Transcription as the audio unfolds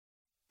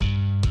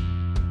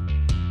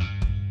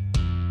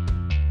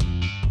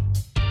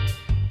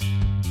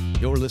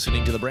You're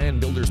listening to the Brand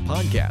Builders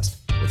Podcast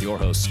with your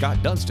hosts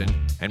Scott Dunstan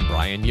and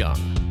Brian Young.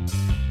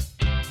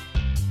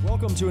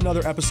 Welcome to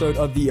another episode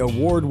of the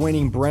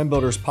award-winning Brand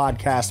Builders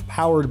Podcast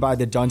powered by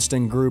the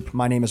Dunstan Group.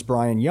 My name is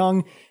Brian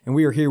Young, and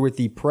we are here with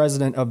the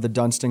president of the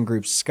Dunstan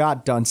Group,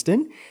 Scott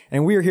Dunstan.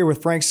 And we are here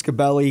with Frank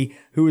Scibelli,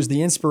 who is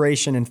the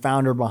inspiration and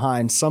founder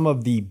behind some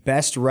of the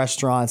best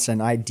restaurants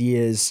and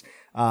ideas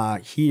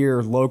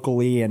here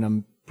locally, and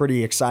I'm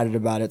pretty excited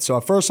about it. So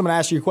first, I'm going to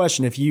ask you a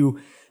question. If you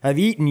have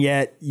eaten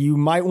yet, you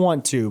might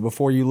want to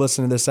before you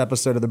listen to this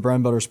episode of the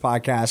Brand Builders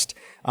Podcast,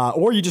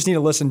 or you just need to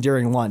listen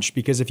during lunch,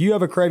 because if you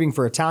have a craving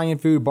for Italian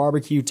food,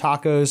 barbecue,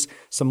 tacos,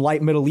 some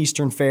light Middle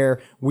Eastern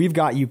fare, we've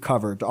got you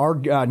covered.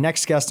 Our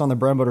next guest on the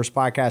Brand Builders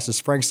Podcast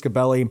is Frank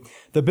Scibelli,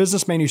 the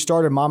businessman who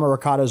started Mama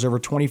Ricotta's over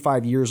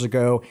 25 years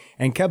ago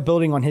and kept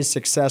building on his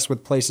success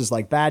with places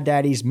like Bad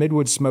Daddy's,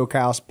 Midwood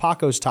Smokehouse,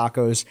 Paco's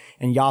Tacos,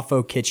 and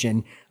Yafo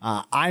Kitchen.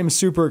 I'm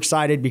super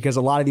excited because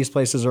a lot of these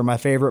places are my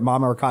favorite,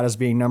 Mama Ricotta's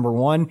being number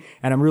one,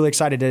 and I'm really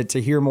excited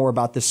to hear more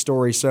about this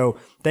story. So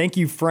thank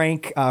you,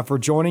 Frank, for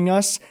joining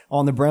us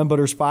on the Brand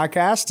Builders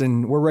Podcast,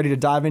 and we're ready to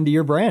dive into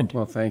your brand.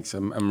 Well, thanks.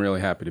 I'm really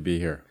happy to be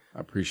here.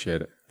 I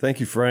appreciate it. Thank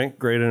you, Frank.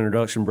 Great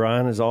introduction,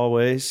 Brian, as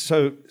always.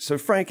 So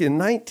Frank, in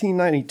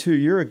 1992,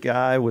 you're a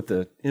guy with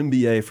an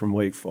MBA from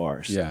Wake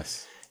Forest.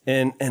 Yes.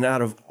 And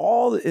out of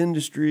all the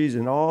industries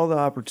and all the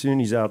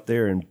opportunities out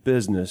there in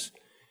business,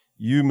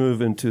 you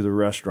move into the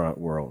restaurant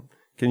world.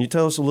 Can you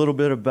tell us a little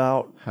bit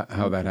about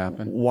how that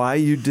happened? Why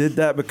you did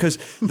that? Because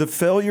the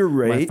failure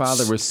rates... My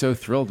father was so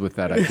thrilled with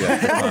that idea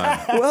at the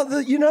time.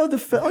 Well, the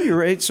failure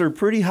rates are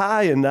pretty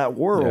high in that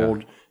world.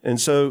 Yeah. And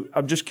so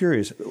I'm just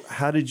curious,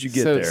 how did you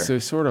get there? So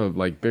sort of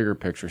like bigger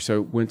picture.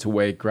 So went to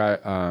Wake,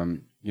 got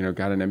an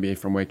MBA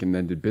from Wake, and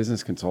then did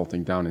business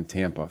consulting down in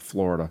Tampa,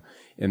 Florida.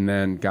 And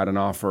then got an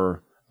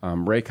offer.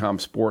 Raycom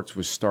Sports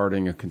was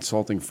starting a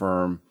consulting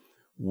firm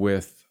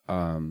with...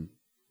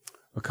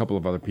 a couple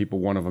of other people,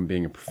 one of them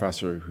being a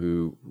professor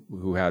who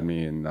had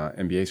me in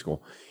MBA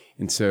school.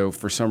 And so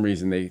for some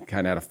reason, they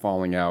kind of had a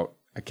falling out.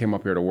 I came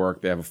up here to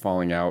work. They have a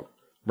falling out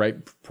right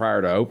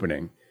prior to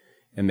opening.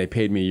 And they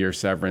paid me a year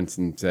severance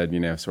and said,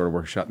 sort of,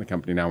 we're shutting the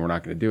company down. We're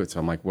not going to do it. So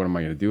I'm like, what am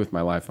I going to do with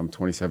my life? I'm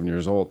 27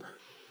 years old.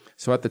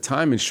 So at the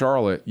time in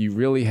Charlotte, you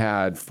really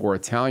had, for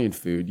Italian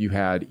food, you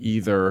had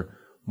either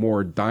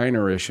more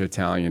diner-ish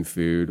Italian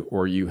food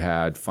or you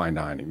had fine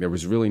dining. There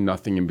was really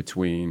nothing in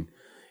between.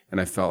 And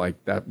I felt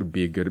like that would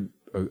be a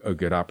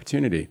good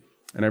opportunity.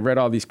 And I read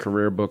all these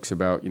career books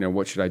about,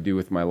 what should I do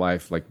with my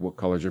life? Like what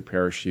color's your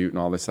parachute and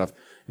all this stuff.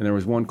 And there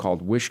was one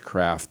called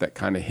Wishcraft that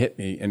kind of hit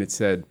me. And it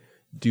said,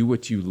 do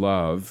what you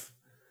love.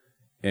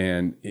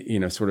 And,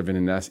 sort of in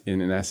an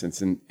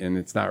essence, and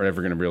it's not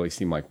ever going to really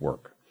seem like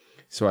work.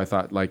 So I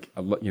thought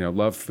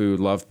love food,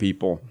 love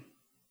people.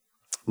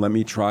 Let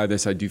me try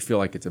this. I do feel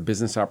like it's a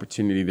business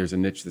opportunity. There's a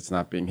niche that's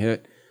not being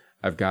hit.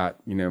 I've got,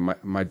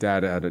 my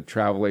dad had a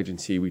travel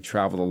agency. We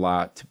traveled a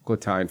lot, typical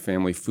Italian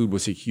family. Food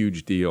was a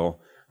huge deal.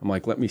 I'm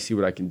like, let me see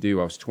what I can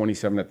do. I was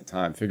 27 at the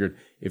time. Figured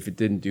if it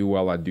didn't do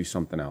well, I'd do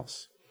something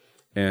else.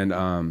 And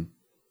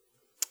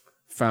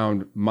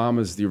found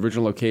Mama's, the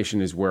original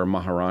location is where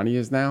Maharani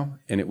is now.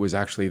 And it was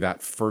actually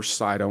that first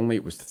side only.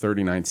 It was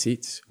 39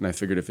 seats. And I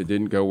figured if it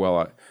didn't go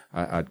well,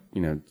 I'd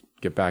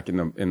get back in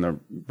the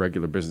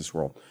regular business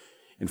world.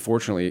 And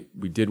fortunately,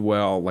 we did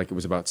well. Like it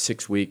was about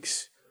 6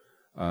 weeks.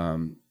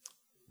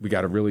 We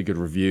got a really good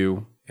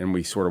review, and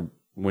we sort of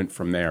went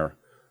from there.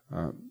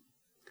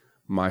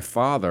 My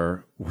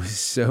father was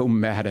so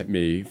mad at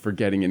me for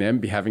having an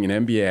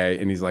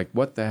MBA, and he's like,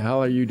 "What the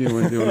hell are you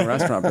doing a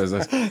restaurant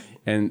business?"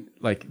 And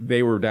like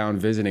they were down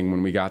visiting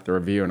when we got the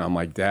review, and I'm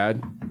like,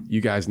 "Dad, you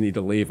guys need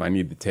to leave. I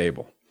need the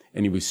table."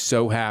 And he was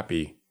so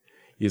happy.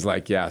 He's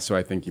like, "Yeah, so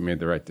I think you made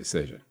the right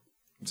decision."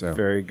 So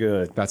very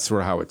good. That's sort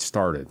of how it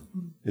started.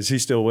 Is he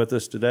still with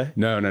us today?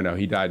 No.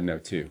 He died in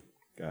 2002.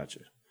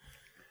 Gotcha.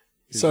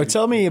 So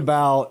tell me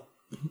about,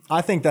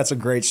 I think that's a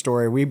great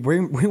story. We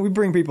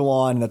bring people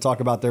on that talk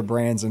about their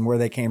brands and where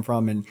they came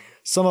from, and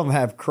some of them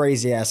have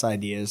crazy ass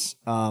ideas.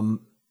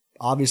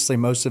 Obviously,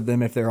 most of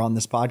them, if they're on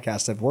this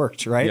podcast, have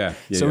worked, right? Yeah.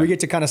 So we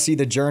get to kind of see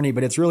the journey,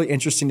 but it's really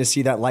interesting to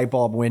see that light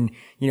bulb when,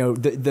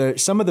 the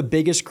some of the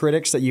biggest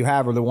critics that you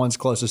have are the ones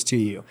closest to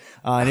you.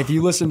 And if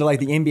you listen to like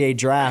the NBA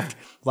draft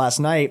last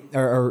night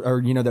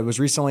or that was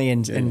recently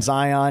in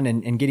Zion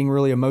and getting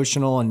really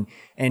emotional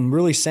and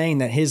really saying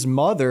that his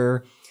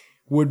mother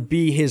would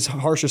be his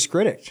harshest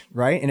critic,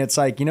 right? And it's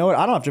like, I don't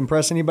have to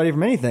impress anybody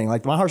from anything.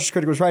 Like my harshest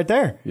critic was right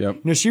there.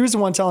 Yep. She was the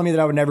one telling me that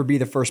I would never be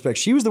the first pick.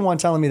 She was the one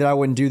telling me that I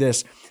wouldn't do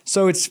this.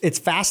 So it's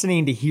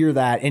fascinating to hear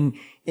that. And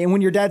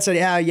when your dad said,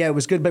 yeah, it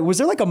was good, but was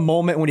there like a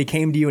moment when he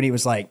came to you and he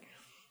was like,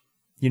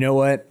 you know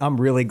what? I'm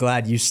really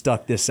glad you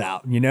stuck this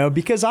out,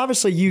 because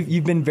obviously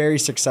you've been very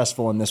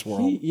successful in this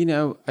world.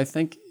 I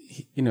think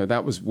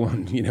that was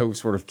one,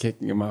 sort of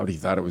kicking him out. He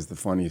thought it was the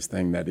funniest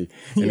thing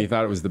he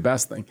thought it was the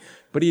best thing.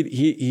 But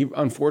he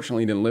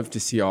unfortunately didn't live to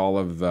see all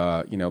of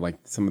the, like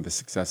some of the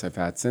success I've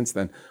had since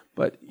then.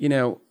 But,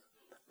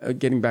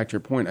 getting back to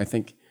your point, I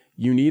think,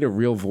 you need a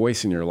real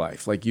voice in your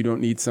life. Like you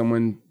don't need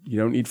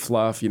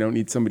fluff. You don't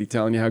need somebody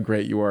telling you how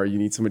great you are. You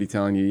need somebody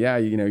telling you, yeah,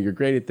 you're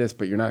great at this,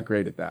 but you're not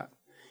great at that.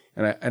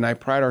 And I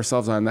pride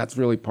ourselves on, that's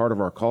really part of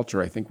our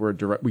culture. I think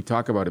we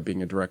talk about it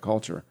being a direct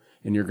culture,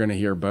 and you're going to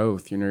hear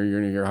both. You're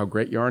going to hear how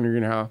great you are, and you're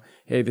going to hear how,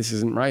 hey, this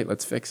isn't right.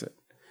 Let's fix it.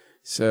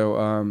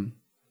 So,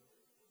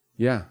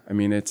 yeah, I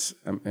mean,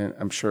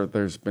 I'm sure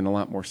there's been a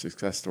lot more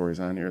success stories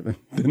on here than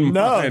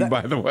mine,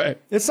 by the way.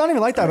 It's not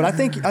even like that,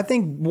 but I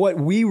think what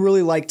we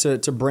really like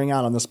to bring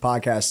out on this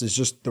podcast is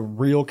just the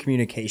real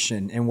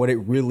communication and what it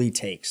really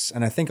takes.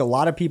 And I think a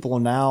lot of people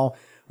now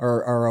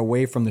are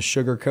away from the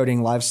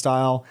sugarcoating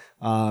lifestyle.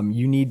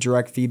 You need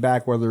direct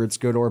feedback, whether it's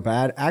good or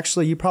bad.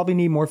 Actually, you probably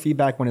need more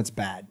feedback when it's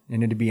bad,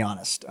 and to be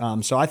honest.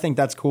 So I think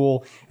that's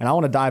cool, and I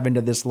want to dive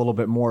into this a little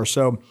bit more.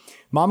 So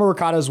Mama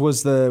Ricotta's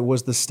was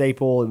the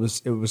staple.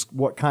 It was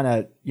what kind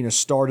of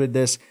started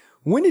this.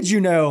 When did you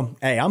know,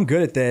 hey, I'm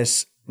good at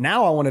this?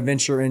 Now I want to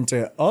venture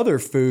into other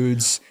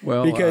foods.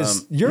 Well,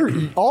 because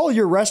all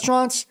your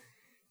restaurants,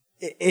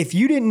 if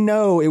you didn't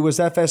know it was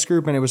FS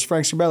Group and it was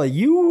Frank Scibelli,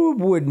 you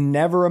would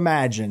never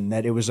imagine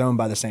that it was owned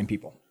by the same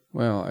people.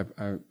 Well,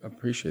 I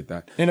appreciate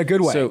that. In a good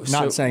way.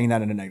 Not saying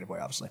that in a negative way,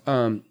 obviously.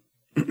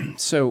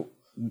 So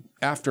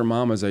after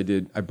Mama's,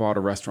 I bought a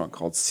restaurant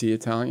called Sea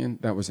Italian.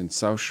 That was in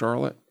South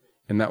Charlotte,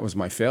 and that was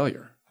my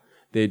failure.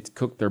 They'd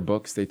cooked their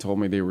books. They told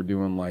me they were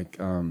doing like,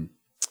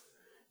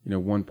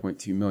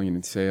 1.2 million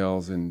in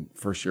sales. And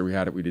first year we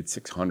had it, we did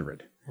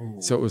 600.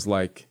 So it was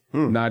like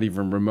not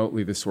even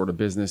remotely the sort of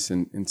business.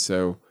 And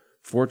so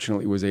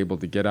fortunately was able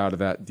to get out of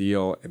that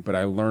deal. But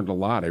I learned a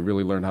lot. I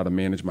really learned how to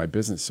manage my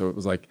business. So it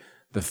was like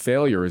the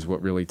failure is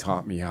what really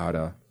taught me how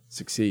to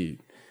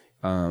succeed.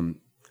 The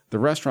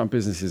restaurant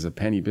business is a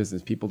penny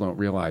business. People don't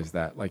realize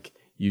that. Like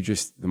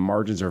the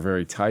margins are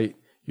very tight.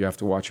 You have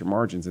to watch your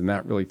margins. And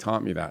that really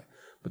taught me that.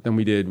 But then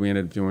we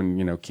ended up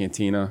doing,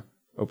 Cantina,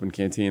 open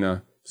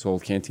Cantina,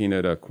 sold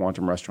Cantina to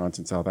Quantum Restaurants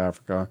in South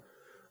Africa.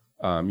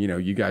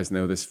 You guys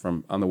know this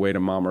from on the way to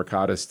Mama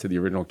Ricotta's to the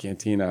original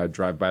Cantina. I'd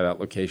drive by that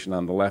location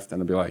on the left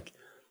and I'd be like,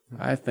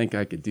 I think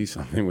I could do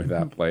something with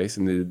that place.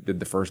 And they did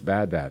the first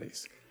Bad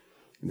Daddies.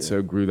 And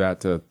so grew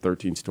that to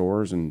 13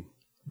 stores and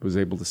was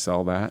able to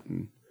sell that.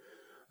 And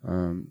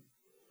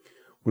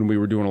when we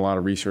were doing a lot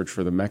of research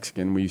for the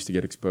Mexican, we used to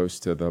get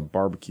exposed to the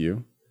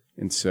barbecue.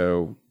 And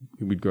so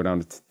we'd go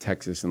down to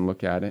Texas and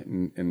look at it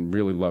and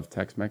really love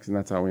Tex-Mex. And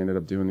that's how we ended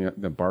up doing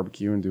the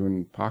barbecue and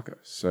doing Pacos.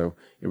 So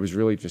it was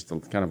really just a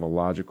kind of a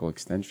logical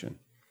extension.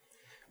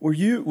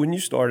 When you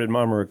started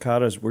Mama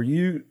Ricotta's, were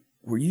you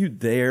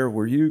there?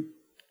 Were you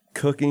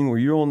cooking? Were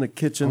you on the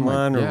kitchen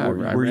line? Or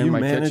were you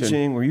managing?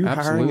 Kitchen. Were you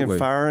hiring and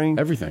firing?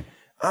 Everything.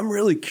 I'm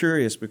really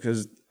curious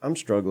because I'm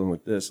struggling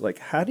with this. Like,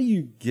 how do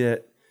you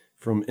get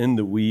from in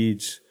the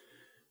weeds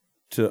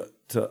to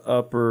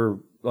upper,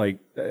 like,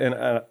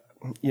 and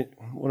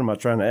what am I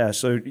trying to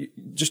ask? So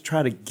just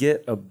try to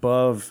get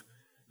above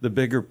the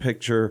bigger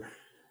picture,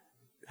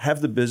 have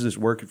the business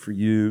working for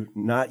you,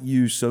 not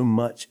you so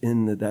much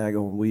in the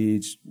daggone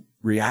weeds,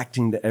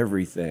 reacting to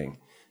everything.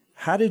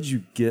 How did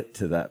you get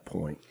to that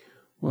point?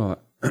 Well,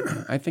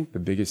 I think the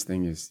biggest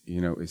thing is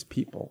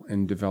people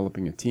and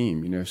developing a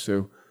team,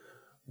 so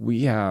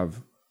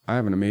I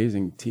have an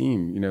amazing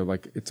team,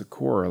 like it's a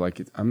core,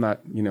 like I'm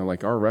not,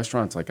 like our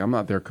restaurants, like I'm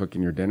not there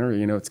cooking your dinner,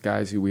 it's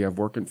guys who we have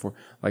working for,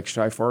 like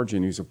Shai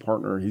Farjan, who's a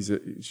partner. He's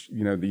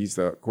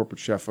the corporate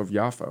chef of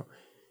Yafo.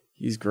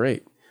 He's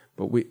great.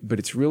 But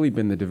it's really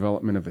been the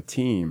development of a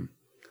team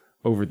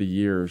over the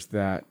years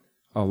that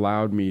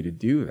allowed me to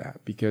do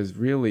that, because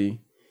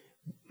really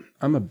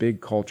I'm a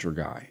big culture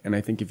guy. And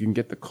I think if you can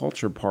get the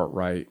culture part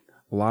right,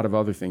 a lot of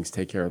other things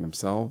take care of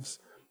themselves.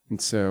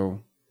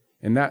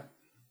 And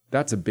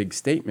that's a big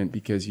statement,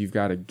 because you've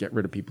got to get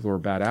rid of people who are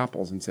bad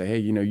apples and say, hey,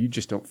 you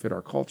just don't fit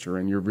our culture,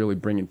 and you're really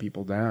bringing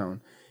people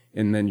down.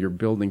 And then you're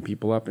building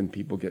people up, and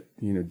people get,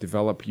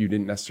 develop you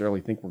didn't necessarily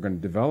think were going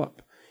to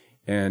develop.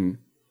 And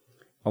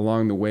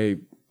along the way,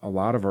 a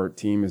lot of our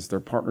team is their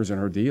partners in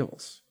our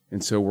deals.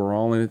 And so we're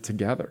all in it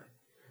together.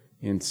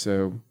 And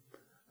so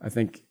I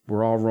think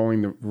we're all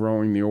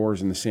rowing the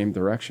oars in the same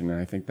direction.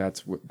 And I think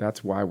that's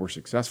why we're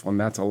successful. And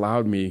that's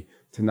allowed me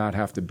to not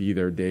have to be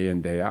there day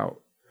in, day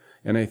out.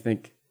 And I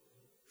think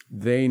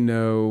they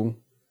know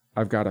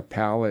I've got a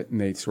palate, and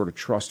they sort of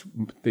trust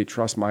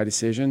my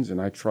decisions,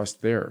 and I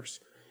trust theirs.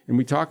 And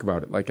we talk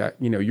about it like,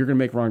 you're going to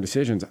make wrong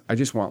decisions. I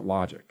just want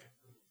logic.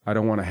 I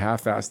don't want a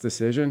half-assed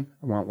decision.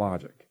 I want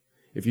logic.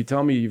 If you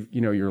tell me,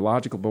 you're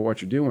logical about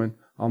what you're doing,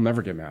 I'll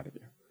never get mad at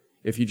you.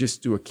 If you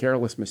just do a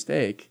careless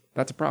mistake,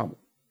 that's a problem.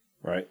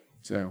 Right.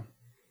 So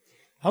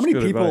how many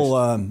people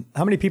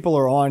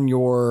are on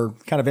your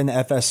kind of in the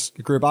FS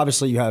group?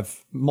 Obviously you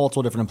have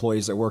multiple different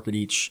employees that work at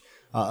each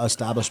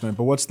establishment,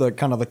 but what's the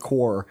kind of the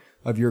core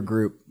of your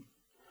group?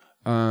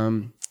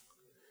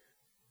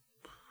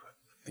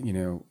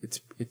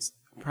 It's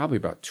probably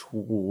about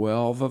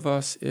 12 of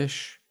us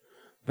ish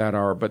that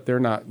are, but they're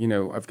not,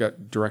 I've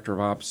got director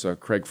of ops,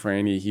 Craig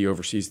Franny. He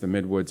oversees the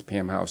Midwoods.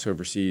 Pam House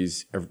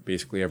oversees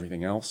basically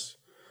everything else.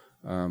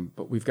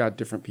 But we've got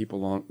different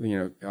people on,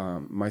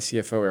 my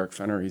CFO, Eric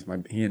Fenner,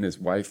 he and his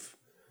wife,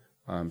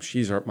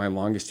 she's my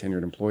longest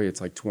tenured employee.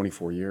 It's like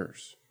 24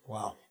 years.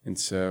 Wow. And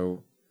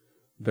so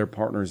they're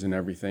partners in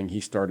everything. He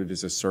started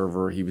as a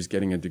server. He was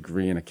getting a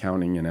degree in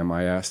accounting and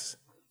MIS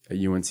at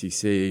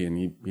UNCC, and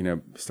he,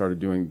 started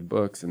doing the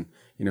books. And,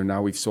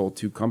 now we've sold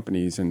 2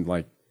 companies and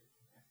like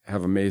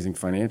have amazing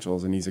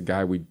financials. And he's a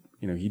guy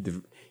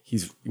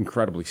he's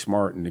incredibly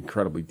smart and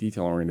incredibly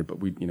detail oriented, but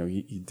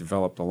he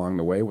developed along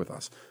the way with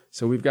us.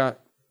 So we've got,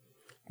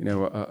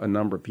 a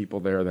number of people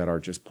there that are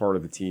just part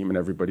of the team, and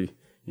everybody,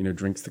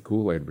 drinks the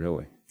Kool-Aid,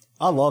 really.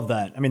 I love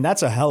that. I mean,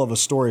 that's a hell of a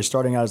story,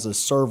 starting out as a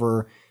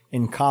server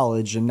in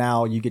college, and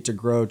now you get to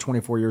grow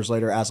 24 years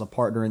later as a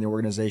partner in the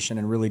organization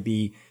and really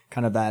be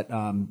kind of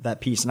that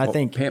piece. And I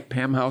think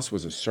Pam House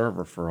was a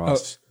server for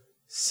us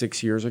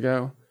 6 years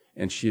ago,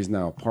 and she is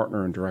now a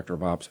partner and director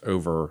of ops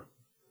over,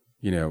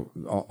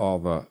 all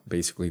the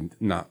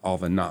not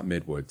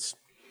Midwoods.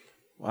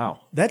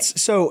 Wow.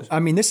 That's so, I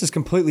mean, this is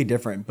completely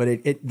different,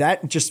 but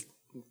that just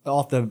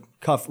off the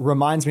cuff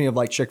reminds me of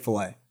like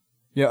Chick-fil-A.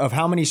 Of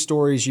how many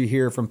stories you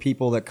hear from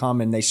people that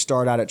come and they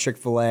start out at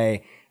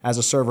Chick-fil-A as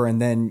a server,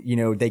 and then,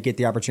 they get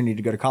the opportunity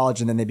to go to college,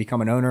 and then they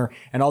become an owner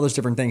and all those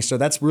different things. So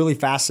that's really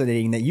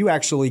fascinating that you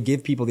actually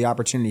give people the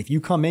opportunity. If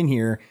you come in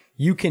here,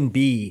 you can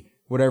be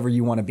whatever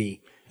you want to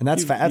be. And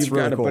that's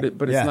really cool.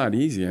 But it's not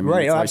easy. I mean,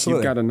 right, it's like absolutely.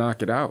 You've got to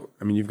knock it out.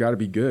 I mean, you've got to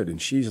be good.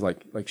 And she's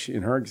like she,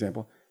 in her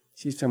example,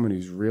 she's someone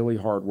who's really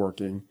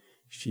hardworking.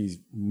 She's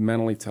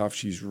mentally tough.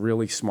 She's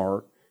really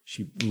smart.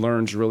 She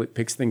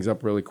picks things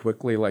up really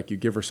quickly. Like you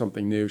give her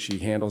something new, she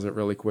handles it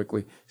really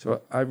quickly.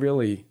 So I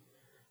really,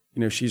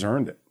 she's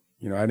earned it.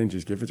 I didn't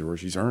just give it to her.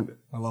 She's earned it.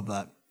 I love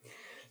that.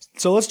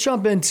 So let's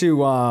jump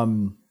into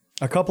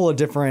a couple of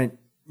different,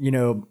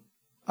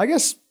 I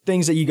guess,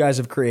 things that you guys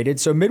have created.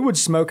 So Midwood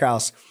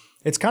Smokehouse,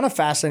 it's kind of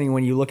fascinating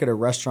when you look at a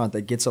restaurant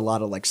that gets a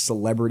lot of like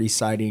celebrity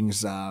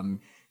sightings,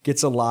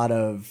 gets a lot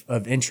of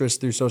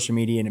interest through social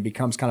media, and it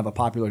becomes kind of a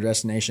popular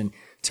destination.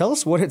 Tell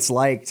us what it's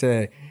like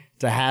to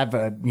have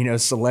a,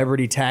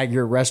 celebrity tag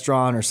your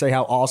restaurant or say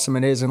how awesome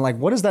it is. And like,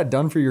 what has that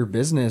done for your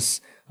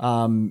business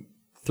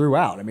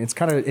throughout? I mean, it's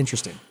kind of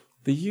interesting.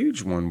 The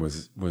huge one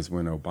was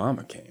when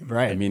Obama came.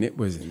 Right. I mean, it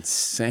was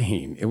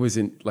insane. It was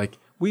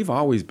we've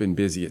always been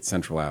busy at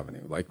Central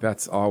Avenue. Like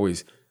that's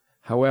always,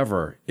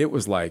 however, it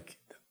was like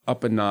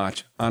up a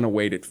notch on a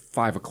wait at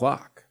 5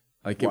 o'clock.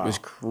 Like it was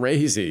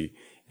crazy.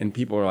 And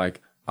people are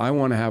like, I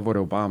want to have what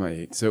Obama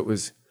ate. So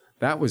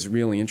that was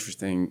really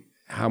interesting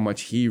how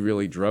much he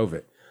really drove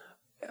it.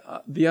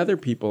 The other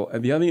people,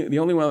 the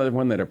only other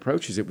one that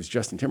approaches it was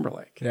Justin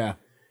Timberlake. Yeah.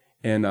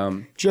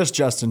 And just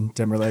Justin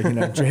Timberlake,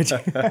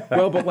 JJ.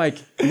 Well, but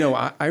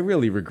I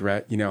really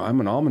regret,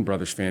 I'm an Allman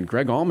Brothers fan.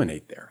 Greg Allman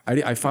ate there.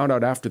 I found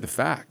out after the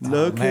fact.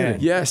 No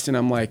kidding. Yes, and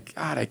I'm like,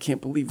 God, I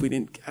can't believe we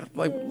didn't.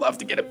 Would love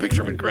to get a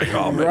picture with Greg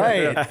Allman.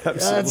 Right,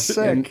 that's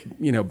sick.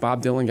 And,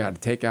 Bob Dylan got a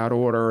takeout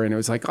order, and it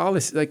was like all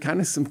this, like kind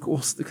of some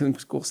cool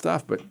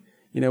stuff. But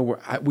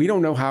we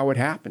don't know how it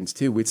happens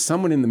too. It's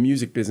someone in the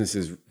music business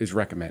is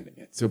recommending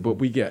it. So, but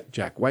we get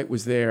Jack White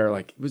was there.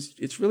 Like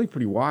it's really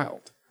pretty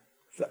wild.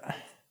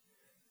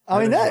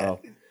 I mean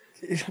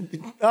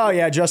oh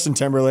yeah, Justin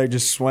Timberlake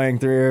just swang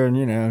through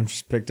and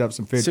just picked up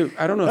some food. So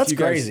I don't know That's if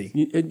you guys,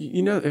 crazy.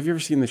 have you ever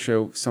seen the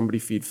show Somebody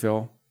Feed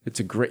Phil?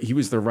 He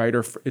was the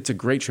writer. It's a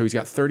great show. He's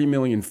got 30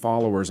 million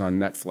followers on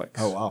Netflix.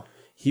 Oh wow.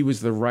 He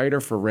was the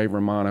writer for Ray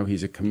Romano.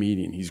 He's a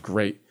comedian. He's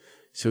great.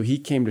 So he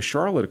came to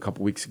Charlotte a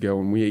couple weeks ago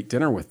and we ate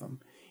dinner with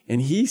him.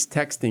 And he's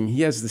texting.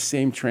 He has the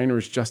same trainer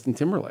as Justin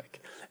Timberlake.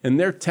 And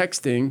they're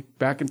texting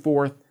back and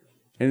forth.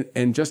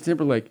 And Justin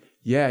Timberlake,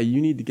 yeah, you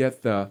need to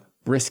get the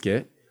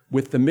brisket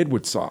with the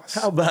Midwood sauce.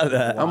 How about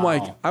that? I'm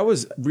like,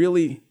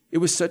 it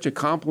was such a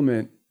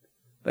compliment.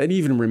 I didn't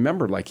even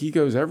remember. Like he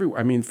goes everywhere.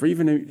 I mean, for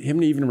even him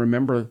to even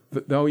remember,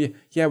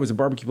 it was a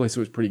barbecue place. So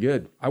it was pretty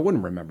good. I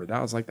wouldn't remember that.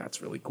 I was like,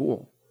 that's really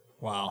cool.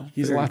 Wow.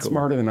 He's a lot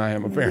smarter than I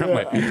am,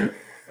 apparently.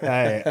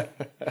 Yeah.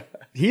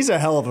 He's a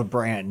hell of a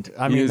brand.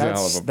 I mean,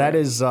 that's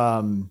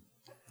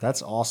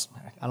awesome.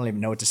 I don't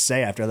even know what to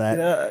say after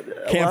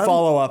that. Can't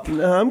follow up.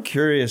 No, I'm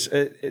curious.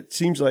 It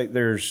seems like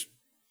there's,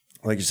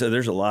 like you said,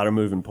 there's a lot of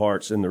moving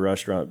parts in the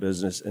restaurant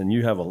business, and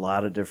you have a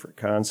lot of different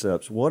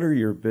concepts. What are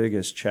your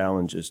biggest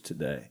challenges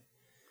today?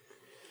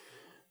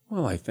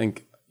 Well, I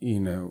think,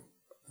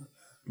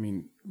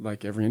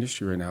 like every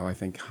industry right now, I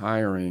think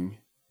hiring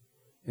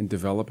and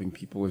developing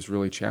people is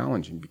really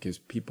challenging because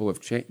people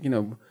have changed.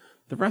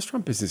 The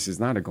restaurant business is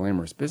not a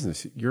glamorous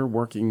business. You're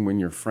working when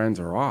your friends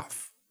are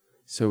off.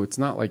 So it's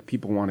not like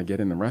people want to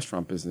get in the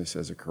restaurant business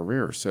as a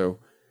career. So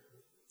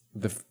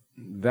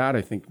that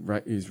I think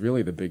is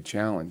really the big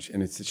challenge,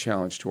 and it's a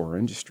challenge to our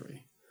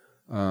industry.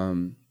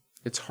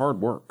 It's hard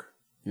work.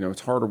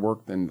 It's harder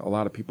work than a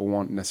lot of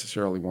people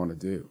necessarily want to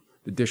do.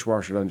 The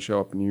dishwasher doesn't show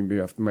up, and you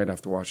might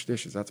have to wash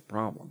dishes. That's a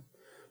problem.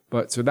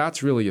 But so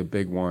that's really a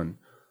big one.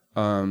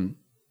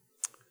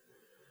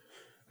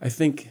 I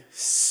think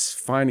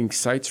finding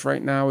sites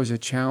right now is a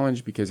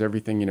challenge because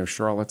everything,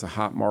 Charlotte's a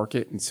hot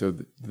market, and so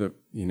the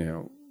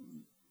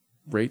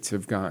rates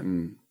have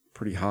gotten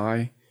pretty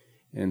high.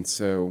 And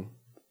so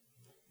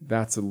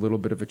that's a little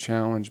bit of a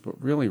challenge.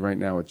 But really right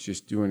now it's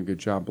just doing a good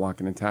job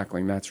blocking and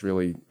tackling. That's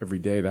really every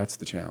day. That's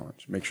the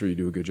challenge. Make sure you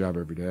do a good job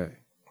every day.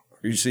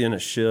 Are you seeing a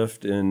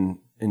shift in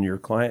your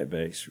client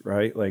base,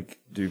 right? Like,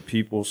 do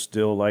people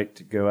still like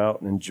to go out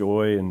and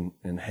enjoy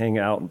and hang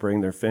out and bring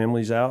their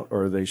families out?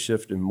 Or are they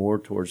shifting more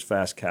towards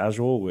fast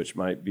casual, which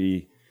might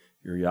be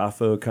your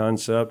YAFO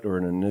concept or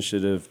an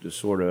initiative to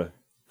sort of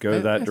go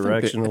that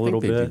direction a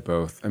little bit? They do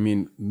both. I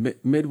mean,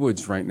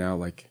 Midwoods right now,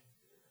 like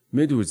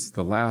Midwoods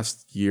the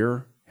last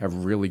year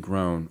have really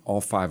grown,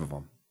 all 5 of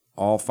them.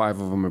 All 5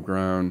 of them have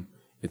grown.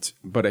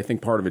 But I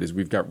think part of it is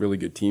we've got really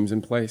good teams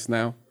in place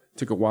now. It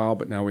took a while,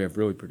 but now we have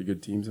really pretty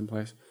good teams in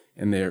place,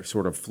 and they're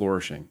sort of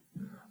flourishing.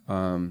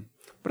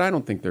 But I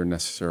don't think they're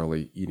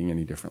necessarily eating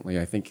any differently.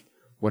 I think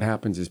what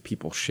happens is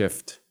people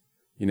shift.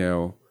 You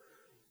know,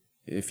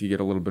 if you get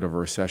a little bit of a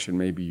recession,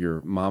 maybe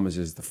your mama's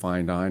is the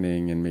fine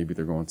dining, and maybe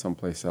they're going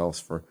someplace else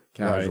for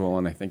casual. Right.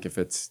 And I think if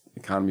it's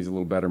economy's a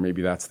little better,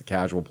 maybe that's the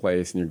casual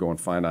place, and you're going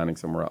fine dining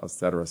somewhere else, et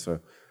cetera. So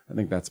I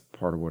think that's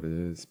part of what it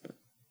is. But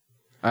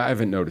I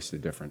haven't noticed a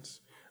difference.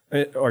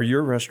 Are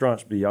your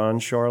restaurants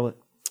beyond Charlotte?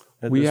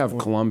 We have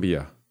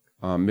Columbia,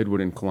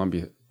 Midwood and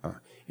Columbia.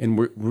 And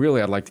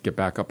I'd like to get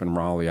back up in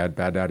Raleigh. I had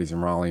Bad Daddy's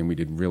in Raleigh, and we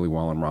did really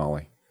well in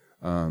Raleigh.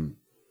 And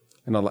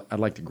I'd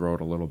like to grow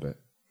it a little bit.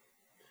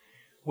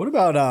 What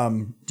about,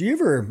 do you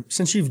ever,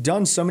 since you've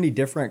done so many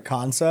different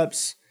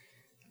concepts,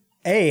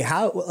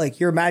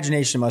 your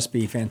imagination must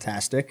be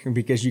fantastic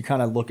because you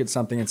kind of look at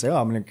something and say, oh,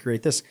 I'm going to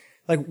create this.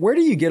 Like, where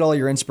do you get all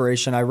your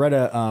inspiration? I read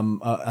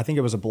I think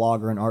it was a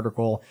blog or an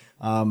article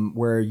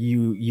where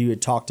you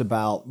had talked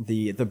about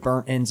the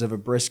burnt ends of a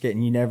brisket,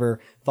 and you never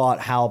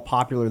thought how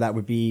popular that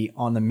would be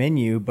on the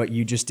menu, but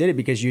you just did it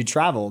because you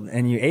traveled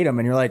and you ate them,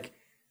 and you're like,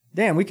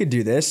 damn, we could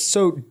do this.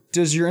 So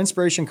does your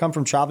inspiration come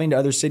from traveling to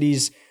other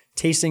cities,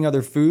 tasting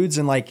other foods,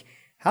 and like,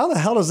 how the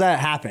hell does that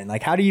happen?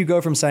 Like, how do you go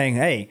from saying,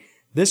 hey,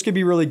 this could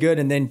be really good,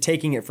 and then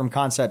taking it from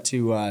concept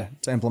to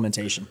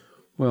implementation?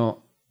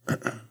 Well,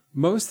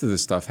 most of the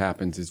stuff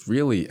happens is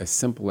really as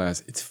simple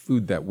as it's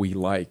food that we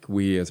like,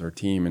 we as our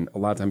team. And a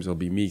lot of times it'll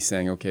be me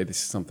saying, okay, this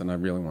is something I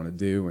really want to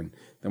do. And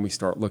then we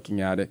start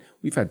looking at it.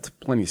 We've had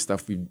plenty of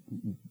stuff we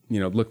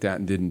looked at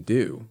and didn't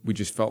do. We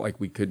just felt like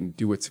we couldn't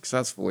do it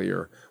successfully,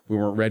 or we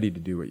weren't ready to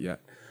do it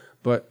yet.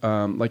 But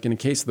like in the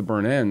case of the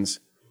burnt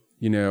ends,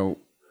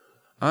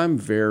 I'm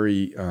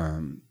very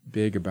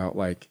big about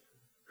like,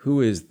 who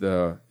is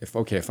if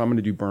I'm going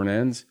to do burnt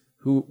ends,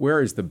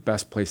 where is the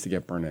best place to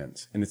get burnt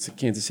ends? And it's a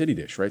Kansas City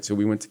dish, right? So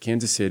we went to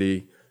Kansas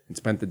City and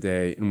spent the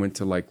day and went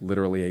to like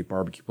literally 8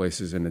 barbecue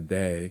places in a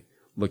day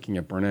looking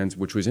at burnt ends,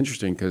 which was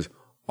interesting because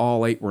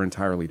all 8 were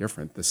entirely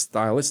different.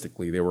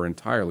 Stylistically, they were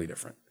entirely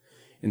different.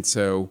 And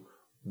so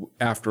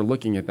after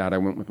looking at that, I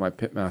went with my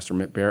pitmaster,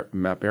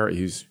 Matt Barrett,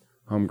 who's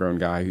a homegrown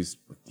guy,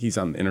 he's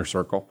on the inner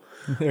circle.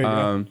 There you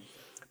go.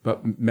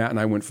 But Matt and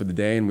I went for the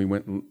day, and we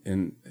went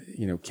and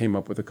came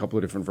up with a couple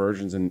of different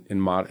versions, and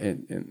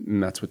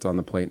that's what's on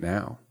the plate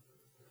now.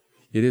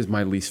 It is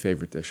my least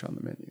favorite dish on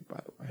the menu, by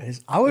the way.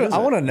 I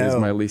want to know. It is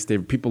my least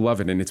favorite. People love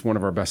it, and it's one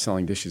of our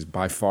best-selling dishes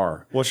by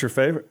far. What's your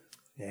favorite?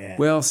 Yeah.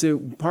 Well, so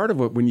part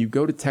of it, when you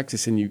go to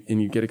Texas and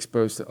you get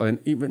exposed to, and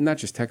even not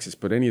just Texas,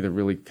 but any of the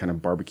really kind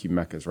of barbecue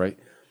meccas, right?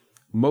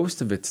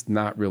 Most of it's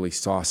not really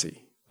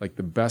saucy. Like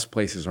the best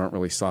places aren't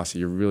really saucy.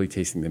 You're really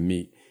tasting the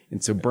meat.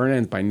 And so burnt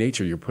ends, by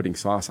nature, you're putting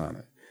sauce on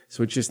it.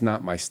 So it's just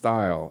not my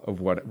style of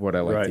what I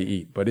like to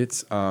eat. But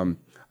it's I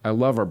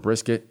love our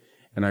brisket,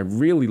 and I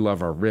really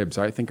love our ribs.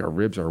 I think our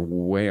ribs are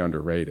way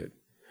underrated.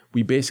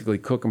 We basically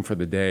cook them for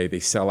the day.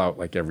 They sell out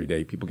like every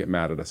day. People get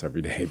mad at us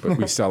every day, but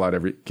we sell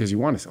out because you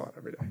want to sell out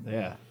every day.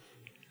 Yeah.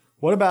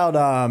 What about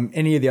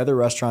any of the other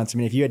restaurants? I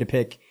mean, if you had to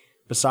pick,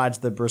 besides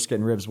the brisket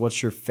and ribs,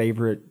 what's your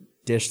favorite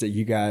dish that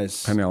you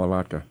guys... Penne alla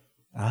vodka.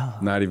 Oh.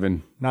 Not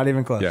even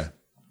close. Yeah.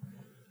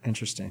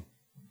 Interesting.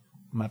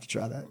 I'm going to have to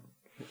try that.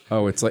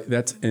 Oh, it's like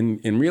that's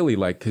and really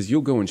like because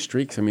you'll go in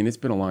streaks. I mean, it's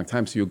been a long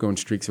time, so you'll go in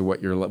streaks of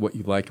what you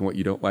like and what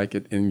you don't like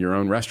it in your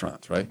own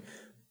restaurants, right?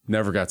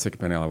 Never got sick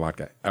of penne alla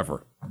vodka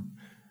ever.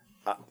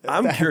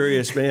 I'm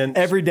curious, man.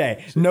 Every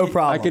day, no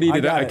problem. I could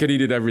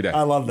eat it every day.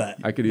 I love that.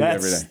 I could eat it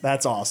every day.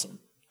 That's awesome.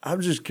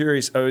 I'm just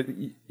curious.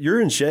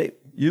 You're in shape.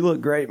 You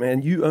look great,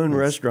 man. You own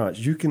restaurants.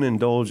 You can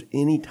indulge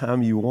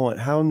anytime you want.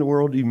 How in the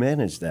world do you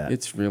manage that?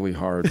 It's really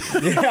hard.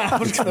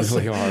 It's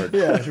really hard.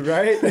 Yeah,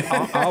 right?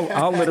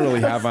 I'll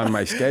literally have on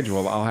my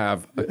schedule, I'll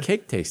have a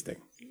cake tasting.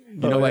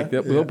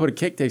 They'll put a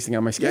cake tasting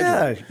on my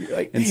schedule.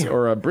 Yeah.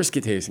 Or a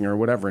brisket tasting or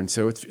whatever. And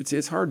so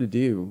it's hard to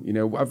do.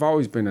 I've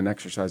always been an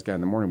exercise guy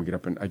in the morning.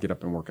 I get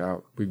up and work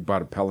out. We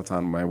bought a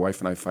Peloton. My wife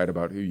and I fight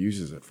about who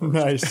uses it first.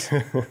 Nice.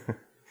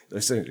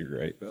 Those things are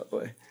great, by the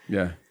way.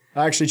 Yeah.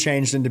 I actually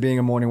changed into being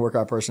a morning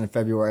workout person in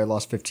February. I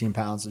lost 15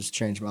 pounds. It's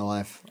changed my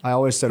life. I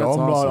always said, I'm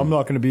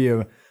not going to be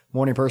a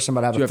morning person,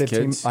 but I have a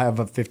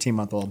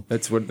 15-month-old.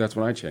 That's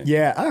when I changed.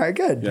 Yeah. All right,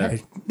 good. Yeah.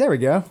 Hey, there we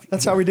go.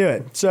 That's how we do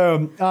it.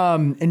 So,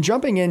 in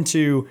jumping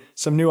into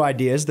some new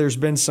ideas, there's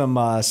been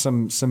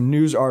some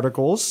news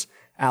articles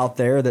out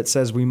there that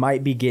says we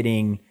might be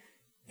getting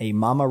a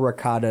Mama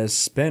Ricotta's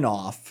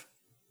spinoff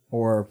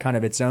or kind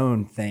of its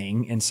own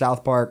thing in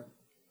South Park.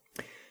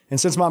 And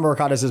since Mama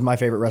Ricotta's is my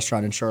favorite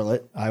restaurant in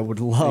Charlotte, I would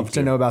love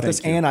to know about this.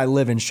 And I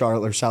live in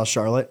Charlotte or South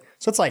Charlotte.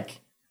 So it's like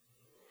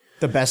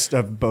the best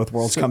of both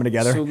worlds coming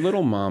together. So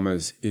Little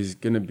Mama's is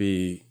going to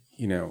be,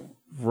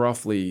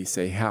 roughly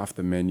say half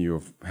the menu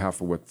of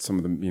half of what some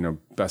of the,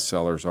 best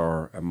sellers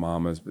are at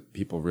Mama's, but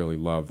people really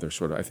love. They're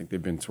sort of, I think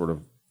they've been sort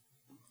of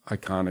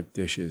iconic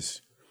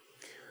dishes.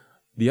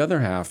 The other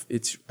half,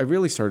 I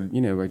really started,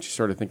 I just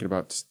started thinking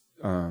about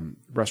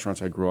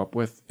restaurants I grew up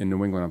with in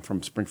New England. I'm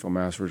from Springfield,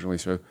 Mass. originally.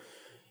 So,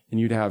 and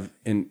you'd have,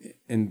 and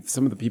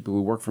some of the people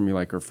who work for me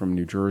are from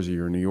New Jersey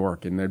or New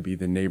York, and there'd be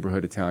the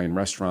neighborhood Italian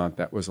restaurant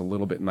that was a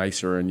little bit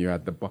nicer, and you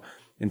had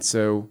and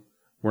so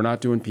we're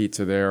not doing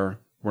pizza there.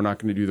 We're not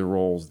going to do the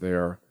rolls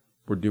there.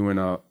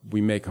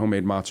 We make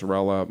homemade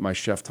mozzarella. My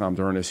chef, Tom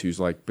Durnis, who's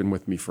been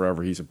with me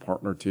forever, he's a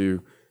partner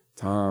too.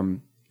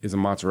 Tom is a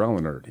mozzarella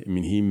nerd. I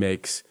mean, he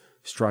makes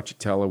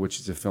stracciatella, which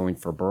is a filling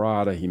for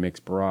burrata. He makes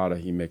burrata.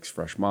 He makes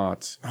fresh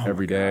mozz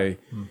every day.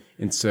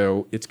 And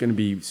so it's going to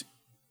be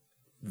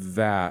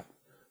that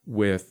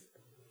with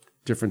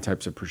different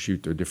types of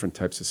prosciutto, different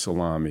types of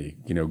salami,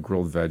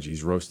 grilled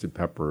veggies, roasted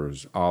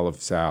peppers, olive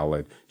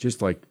salad,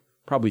 just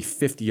probably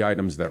 50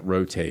 items that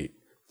rotate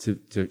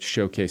to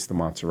showcase the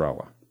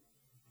mozzarella.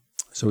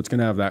 So it's going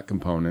to have that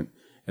component.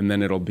 And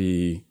then it'll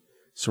be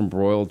some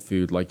broiled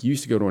food. You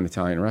used to go to an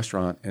Italian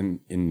restaurant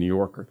in New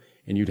York,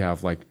 and you'd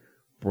have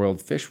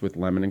broiled fish with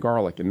lemon and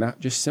garlic, and that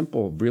just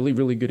simple, really,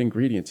 really good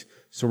ingredients.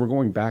 So we're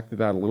going back to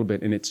that a little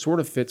bit, and it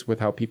sort of fits with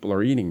how people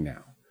are eating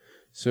now.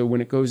 So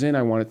when it goes in,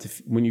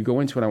 when you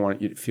go into it, I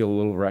want it to feel a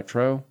little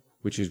retro,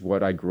 which is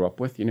what I grew up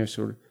with,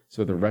 sort of.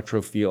 So the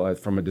retro feel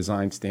from a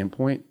design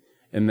standpoint,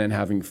 and then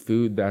having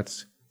food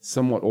that's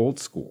somewhat old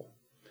school.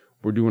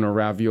 We're doing a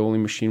ravioli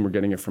machine. We're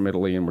getting it from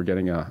Italy, and we're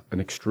getting an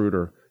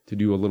extruder to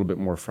do a little bit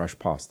more fresh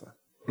pasta.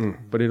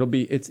 But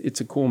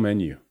it's a cool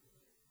menu.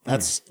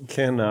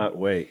 Cannot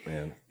wait,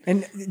 man.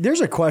 And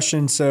there's a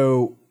question.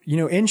 So,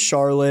 in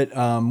Charlotte,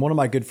 one of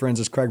my good friends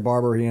is Craig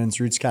Barber. He owns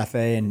Roots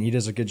Cafe, and he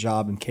does a good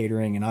job in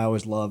catering. And I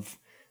always love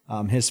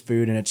his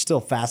food. And it still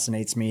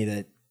fascinates me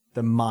that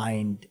the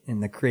mind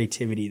and the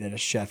creativity that a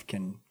chef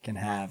can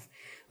have.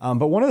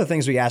 But one of the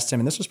things we asked him,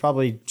 and this was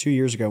probably 2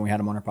 years ago when we had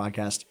him on our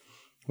podcast,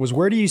 was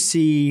where do you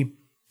see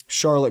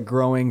Charlotte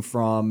growing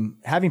from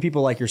having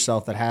people like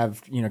yourself that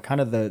have,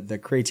 kind of the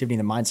creativity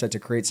and the mindset to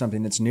create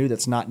something that's new,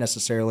 that's not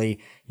necessarily,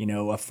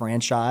 a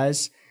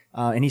franchise.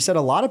 And he said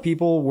a lot of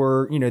people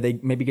were, they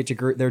maybe get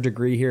their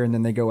degree here and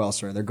then they go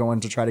elsewhere. They're going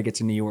to try to get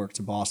to New York,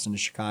 to Boston, to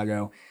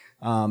Chicago.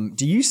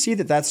 Do you see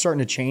that that's starting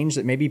to change,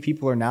 that maybe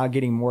people are now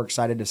getting more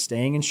excited to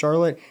staying in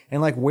Charlotte?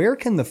 And where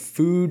can the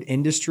food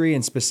industry,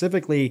 and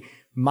specifically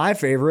my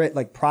favorite,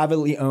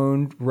 privately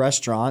owned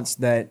restaurants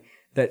that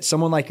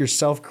someone like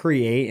yourself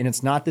create, and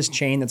it's not this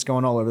chain that's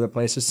going all over the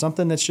place, it's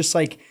something that's just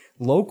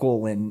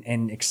local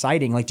and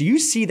exciting. Do you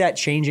see that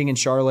changing in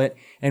Charlotte?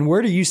 And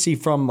where do you see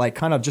from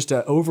kind of just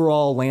an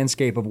overall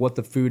landscape of what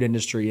the food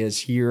industry is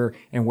here,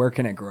 and where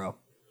can it grow?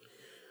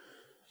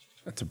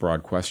 That's a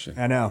broad question.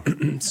 I know.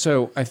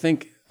 So I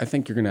think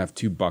you're going to have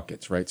two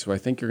buckets, right? So I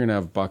think you're going to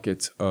have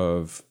buckets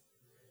of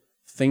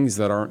things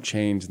that aren't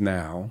chains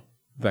now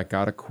that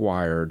got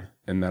acquired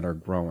and that are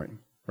growing,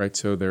 right?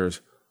 So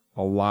there's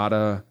a lot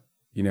of,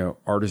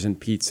 artisan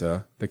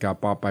pizza that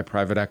got bought by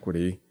private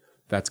equity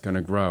that's going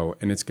to grow,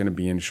 and it's going to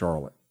be in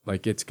Charlotte.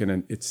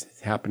 It's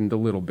happened a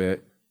little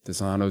bit.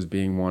 Desano's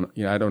being one.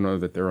 I don't know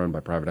that they're owned by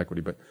private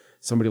equity, but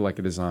somebody like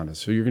a Desano.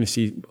 So you're going to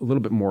see a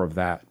little bit more of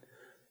that.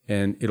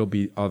 And it'll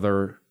be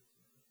other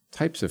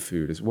types of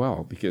food as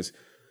well, because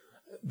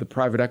the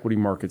private equity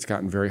market's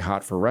gotten very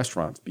hot for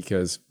restaurants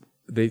because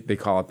they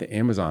call it the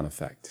Amazon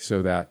effect.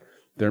 So that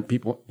there are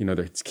people,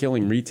 it's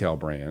killing retail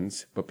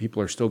brands, but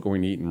people are still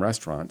going to eat in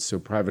restaurants. So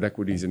private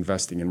equity is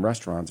investing in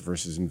restaurants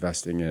versus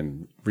investing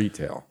in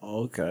retail.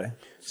 Okay.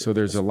 So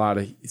there's a lot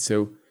of,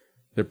 so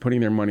they're putting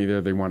their money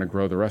there. They want to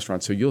grow the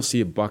restaurant. So you'll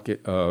see a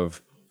bucket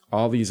of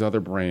all these other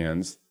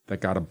brands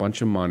that got a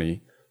bunch of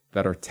money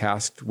that are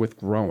tasked with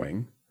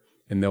growing,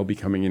 and they'll be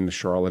coming into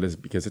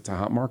Charlotte because it's a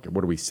hot market.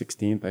 What are we,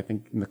 16th, I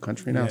think, in the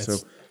country now? So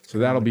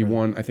that'll be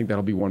one. I think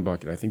that'll be one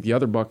bucket. I think the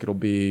other bucket will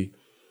be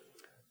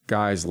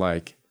guys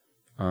like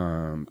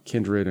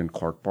Kindred and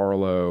Clark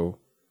Barlow,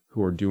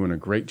 who are doing a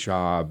great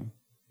job,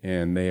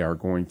 and they are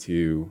going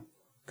to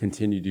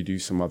continue to do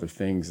some other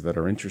things that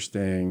are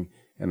interesting.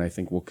 And I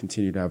think we'll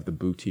continue to have the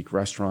boutique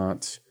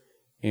restaurants,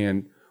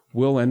 and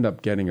we'll end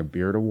up getting a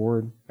Beard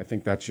Award. I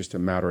think that's just a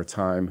matter of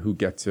time, who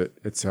gets it,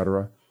 et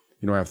cetera.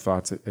 I have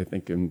thoughts. I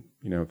think,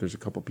 there's a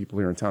couple people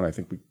here in town. I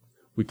think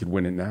we could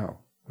win it now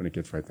when it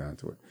gets right down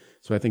to it.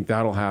 So I think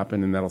that'll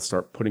happen, and that'll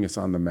start putting us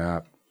on the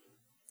map.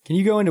 Can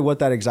you go into what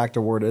that exact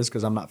award is?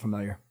 Because I'm not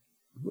familiar.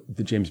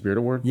 The James Beard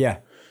Award? Yeah.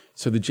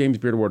 So the James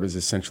Beard Award is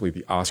essentially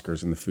the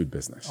Oscars in the food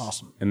business.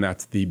 Awesome. And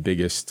that's the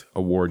biggest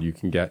award you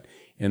can get.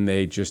 And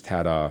they just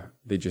had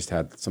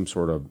some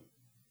sort of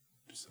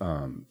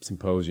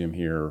symposium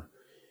here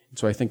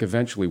So I think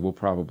eventually we'll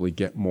probably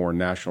get more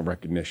national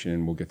recognition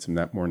and we'll get some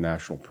more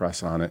national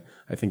press on it.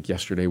 I think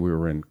yesterday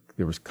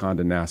there was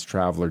Condé Nast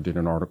Traveler did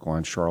an article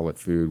on Charlotte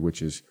food,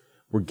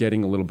 we're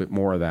getting a little bit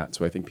more of that.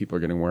 So I think people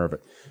are getting aware of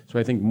it. So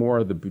I think more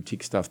of the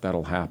boutique stuff,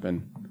 that'll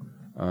happen.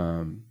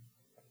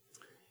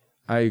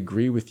 I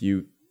agree with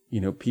you.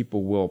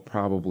 People will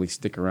probably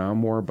stick around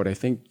more, but I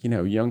think,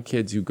 young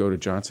kids who go to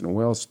Johnson &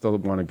 Wales still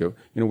want to go,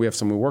 we have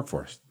someone who work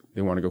for us.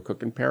 They want to go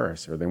cook in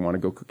Paris, or they want to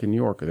go cook in New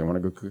York, or they want to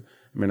go cook.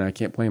 I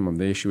can't blame them.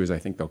 The issue is I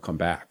think they'll come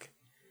back.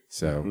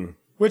 So,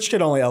 which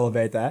could only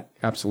elevate that.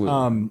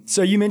 Absolutely.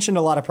 So you mentioned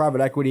a lot of private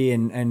equity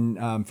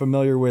and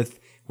familiar with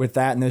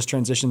that and those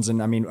transitions.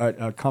 And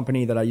a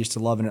company that I used to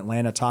love in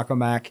Atlanta, Taco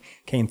Mac,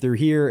 came through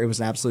here. It was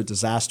an absolute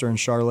disaster in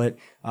Charlotte.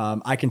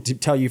 I can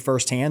tell you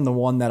firsthand, the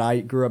one that I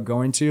grew up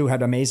going to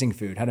had amazing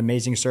food, had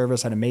amazing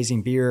service, had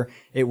amazing beer.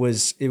 It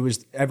was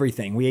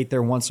everything. We ate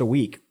there once a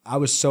week. I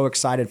was so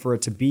excited for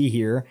it to be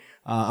here.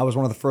 I was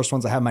one of the first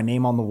ones that had my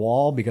name on the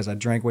wall because I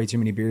drank way too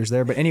many beers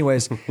there. But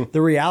anyways,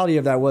 the reality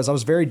of that was I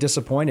was very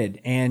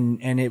disappointed.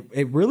 And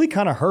it really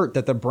kind of hurt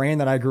that the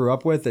brand that I grew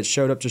up with that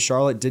showed up to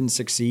Charlotte didn't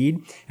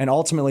succeed. And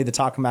ultimately the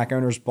Taco Mac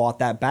owners bought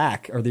that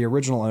back, or the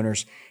original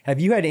owners. Have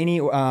you had any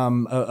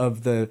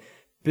of the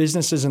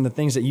businesses and the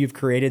things that you've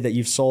created that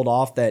you've sold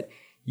off that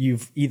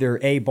you've either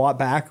A, bought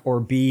back,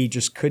 or B,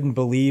 just couldn't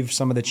believe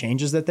some of the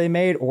changes that they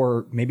made,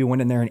 or maybe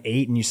went in there and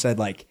ate and you said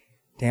like,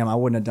 damn, I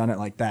wouldn't have done it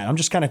like that? I'm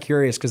just kind of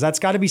curious because that's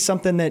got to be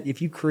something that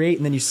if you create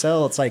and then you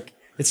sell, it's like,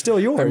 it's still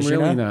yours. I'm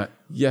really not.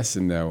 Yes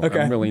and no. Okay.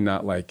 I'm really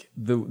not like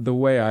the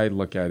way I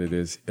look at it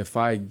is if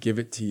I give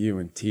it to you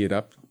and tee it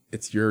up,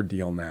 it's your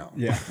deal now.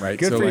 Yeah. Right.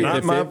 Good so for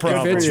like you.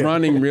 if it's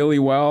running really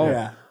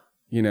well,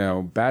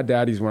 yeah. Bad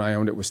Daddy's, when I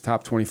owned it, was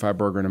top 25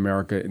 burger in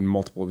America in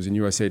multiple. It was in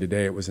USA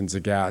Today. It was in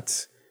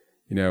Zagat's.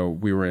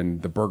 We were in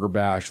the Burger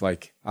Bash.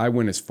 Like I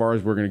went as far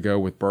as we're going to go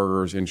with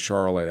burgers in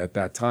Charlotte at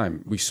that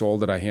time. We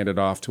sold it. I handed it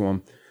off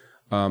to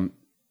them.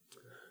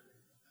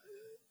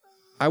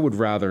 I would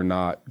rather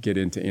not get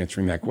into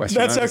answering that question.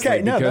 That's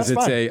okay. No, because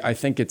that's fine. I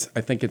think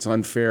it's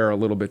unfair a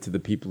little bit to the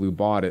people who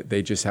bought it.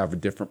 They just have a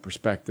different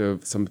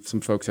perspective. Some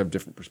folks have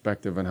different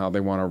perspective on how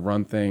they want to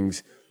run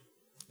things,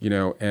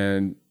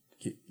 and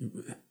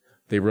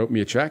they wrote me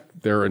a check.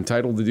 They're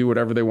entitled to do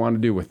whatever they want to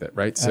do with it.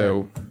 Right.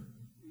 So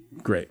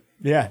great.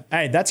 Yeah.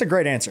 Hey, that's a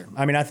great answer.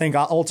 I think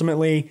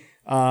ultimately,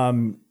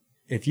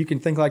 if you can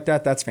think like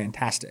that, that's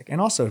fantastic.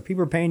 And also if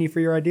people are paying you for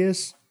your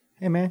ideas,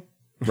 hey man,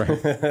 right.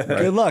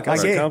 Good luck.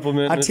 That's a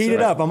compliment. I teed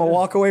it up. I'm going to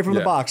walk away from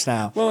the box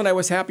now. Well, and I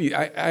was happy.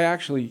 I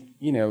actually,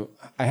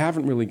 I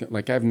haven't really,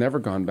 I've never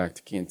gone back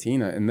to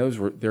Cantina, and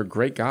they're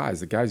great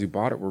guys. The guys who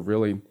bought it were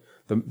really,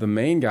 the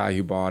main guy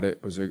who bought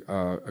it was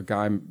a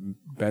guy,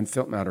 Ben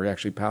Filtmatter. He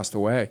actually passed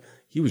away.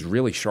 He was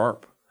really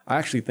sharp. I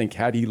actually think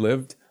had he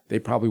lived, they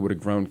probably would have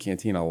grown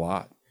Cantina a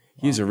lot.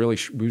 He was a very,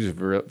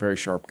 very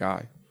sharp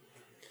guy.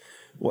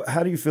 Well,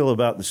 how do you feel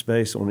about the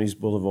space on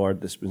East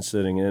Boulevard that's been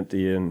sitting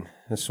empty and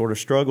has sort of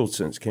struggled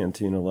since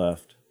Cantina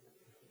left?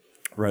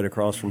 Right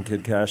across from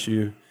Kid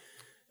Cashew.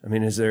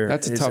 Is there?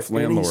 That's a tough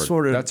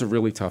landlord. That's a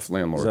really tough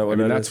landlord.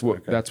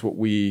 That's what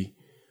we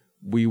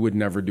would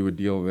never do a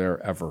deal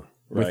there ever.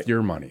 Right. With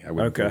your money, I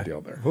wouldn't do a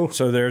deal there.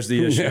 So there's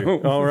the issue.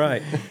 All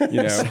right.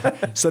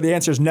 So the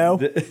answer is no.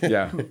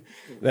 Yeah.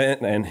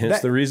 And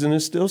hence the reason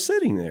it's still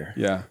sitting there.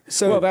 Yeah.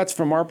 So that's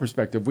from our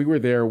perspective. We were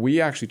there. We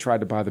actually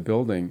tried to buy the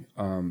building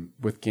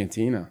with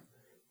Cantina,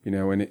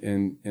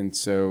 and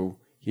so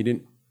they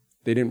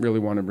didn't really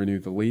want to renew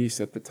the lease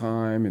at the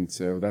time, and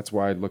so that's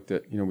why I looked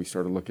at we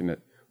started looking at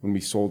when we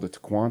sold it to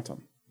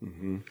Quantum.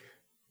 Mm-hmm.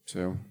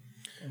 So,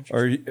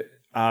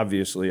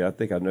 obviously, I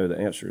think I know the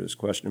answer to this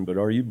question, but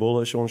are you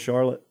bullish on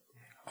Charlotte?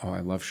 Oh, I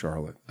love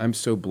Charlotte. I'm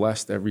so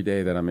blessed every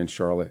day that I'm in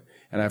Charlotte,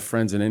 and I have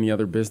friends in any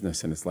other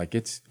business, and it's like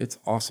it's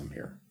awesome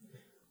here.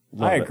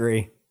 I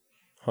agree.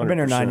 100%. I've been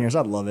here 9 years.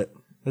 I love it.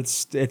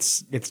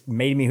 It's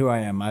made me who I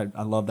am.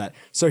 I love that.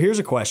 So here's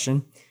a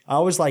question. I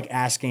always like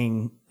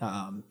asking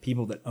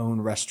people that own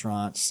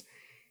restaurants,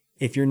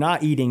 if you're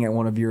not eating at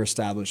one of your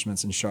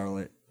establishments in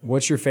Charlotte,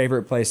 what's your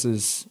favorite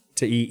places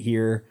to eat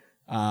here?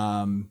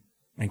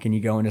 And can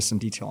you go into some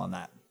detail on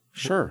that?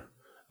 Sure.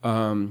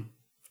 I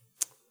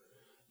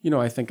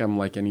think I'm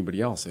like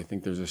anybody else. I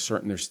think there's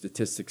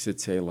statistics that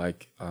say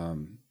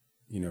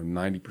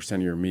 90%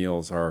 of your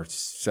meals are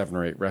 7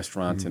 or 8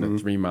 restaurants in a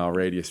 3-mile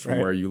radius from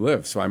where you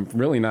live. So I'm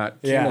really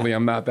not, candidly,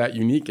 I'm not that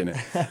unique in it.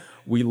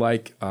 We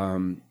like,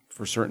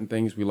 for certain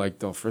things, we like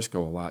Del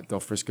Frisco a lot. Del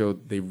Frisco,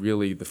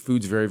 the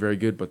food's very, very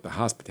good, but the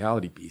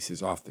hospitality piece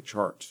is off the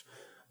charts.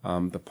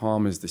 The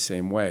Palm is the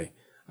same way.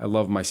 I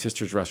love my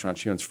sister's restaurant.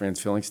 She owns Fran's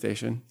Filling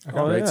Station. Okay.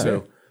 Oh, right? Yeah.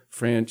 So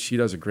Fran, she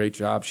does a great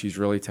job. She's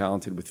really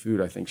talented with food.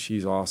 I think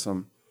she's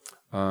awesome.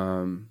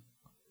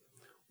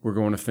 We're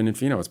going to Fin and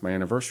Fino. It's my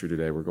anniversary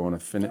today. We're going to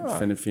Fin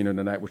and Fino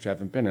tonight, which I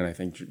haven't been, and I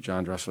think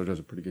John Dressler does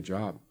a pretty good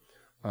job.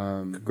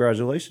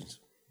 Congratulations.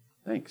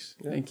 Thanks.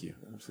 Yeah, thank you.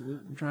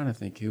 Absolutely. I'm trying to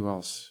think who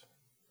else.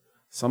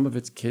 Some of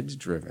it's kids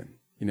driven.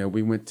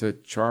 we went to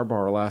Char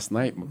Bar last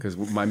night because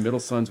my middle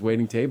son's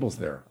waiting tables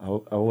there.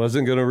 I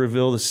wasn't going to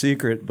reveal the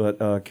secret,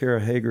 but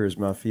Kara Hager is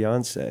my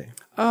fiance.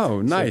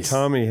 Oh, nice. So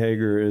Tommy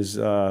Hager is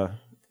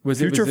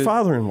future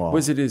father-in-law.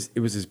 It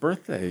was his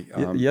birthday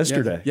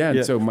yesterday. Yeah.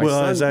 And so it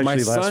was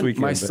actually last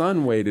weekend. My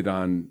son waited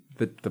on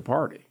the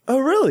party. Oh,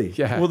 really?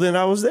 Yeah. Well, then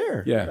I was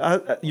there.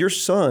 Yeah. Your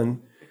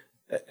son,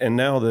 and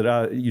now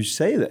that you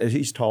say that,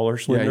 he's taller,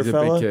 slender he's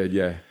fella. A big kid.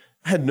 Yeah.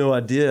 I had no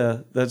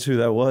idea that's who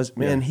that was.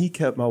 Man, he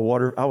kept my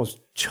water. I was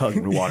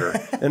chugging water.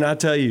 And I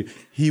tell you,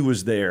 he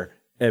was there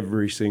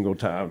every single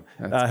time.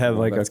 I have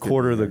like a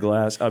quarter of the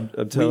glass. I'm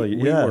telling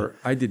you.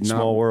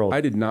 Small world.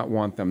 I did not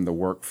want them to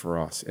work for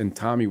us. And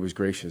Tommy was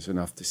gracious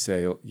enough to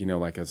say,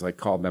 as I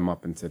called them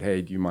up and said,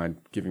 hey, do you mind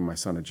giving my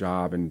son a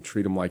job and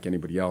treat him like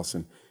anybody else?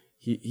 And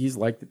he's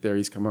liked it there.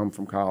 He's come home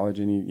from college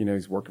and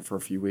he's working for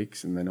a few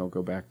weeks and then he'll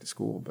go back to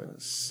school. But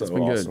it's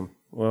been awesome. Good.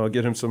 Well,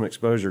 get him some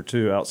exposure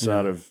too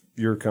outside of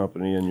your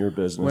company and your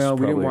business. Well,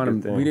 we didn't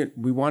want him.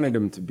 We wanted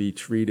him to be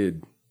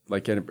treated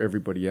like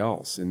everybody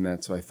else,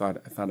 and so I thought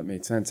it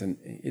made sense, and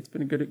it's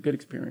been a good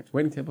experience.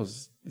 Waiting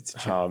tables, it's a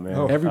challenge.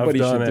 Oh man, everybody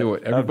should do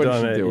it.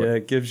 Everybody should do it. Yeah,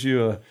 it gives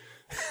you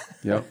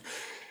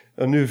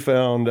a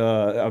newfound.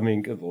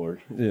 Good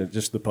Lord,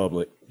 just the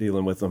public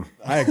dealing with them.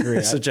 I agree.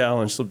 It's a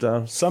challenge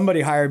sometimes.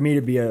 Somebody hired me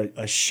to be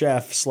a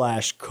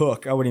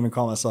chef/cook. I wouldn't even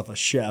call myself a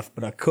chef,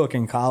 but a cook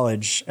in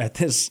college at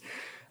this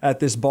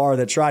bar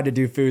that tried to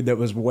do food that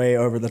was way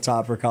over the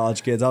top for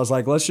college kids. I was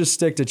like, let's just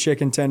stick to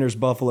chicken tenders,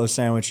 buffalo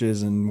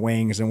sandwiches, and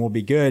wings, and we'll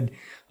be good.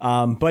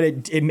 But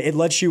it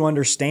lets you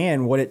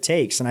understand what it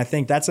takes. And I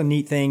think that's a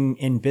neat thing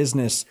in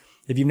business.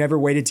 If you've never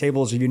waited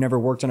tables, if you've never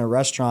worked in a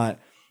restaurant,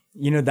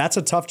 that's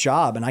a tough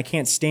job. And I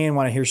can't stand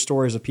when I hear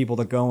stories of people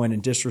that go in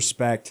and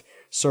disrespect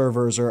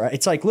servers. Or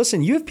it's like,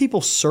 listen, you have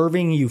people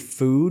serving you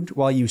food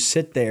while you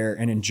sit there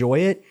and enjoy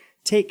it.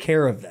 Take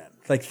care of them.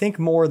 Like, think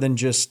more than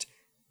just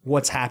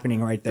what's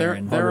happening right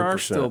there. There are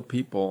still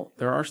people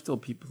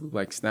who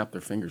like snap their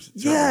fingers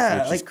at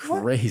servers, which is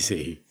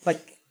crazy.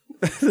 Like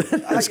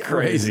that's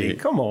crazy.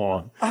 Come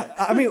on.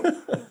 I mean,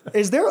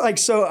 is there all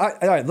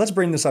right, let's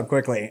bring this up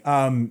quickly.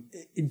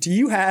 Do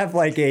you have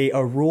like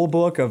a rule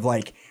book of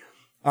like,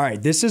 all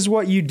right, this is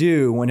what you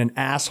do when an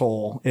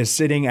asshole is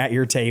sitting at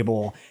your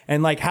table,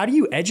 and like, how do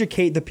you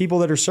educate the people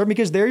that are serving?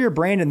 Because they're your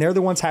brand and they're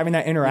the ones having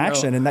that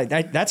interaction, and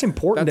that's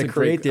important to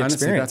create the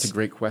experience. Honestly, that's a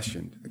great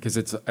question because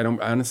I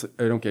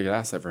don't get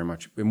asked that very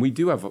much. And we're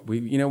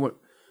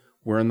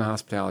in the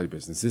hospitality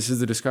business. This is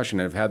the discussion.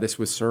 I've had this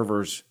with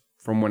servers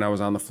from when I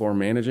was on the floor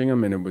managing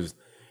them, and it was,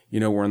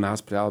 we're in the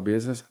hospitality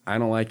business. I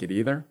don't like it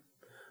either.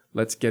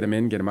 Let's get them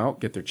in, get them out,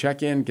 get their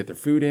check in, get their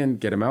food in,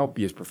 get them out,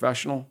 be as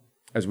professional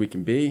as we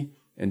can be,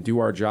 and do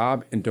our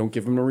job, and don't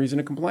give them a reason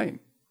to complain.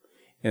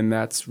 And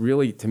that's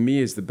really, to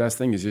me, is the best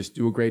thing, is just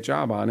do a great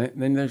job on it.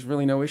 And then there's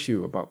really no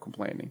issue about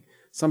complaining.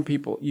 Some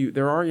people,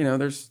 there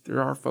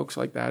are folks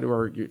like that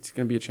who it's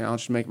going to be a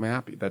challenge to make them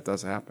happy. That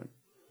does happen.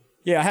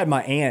 Yeah, I had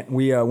my aunt.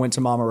 We went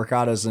to Mama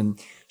Ricotta's,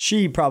 and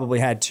she probably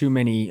had too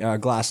many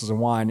glasses of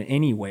wine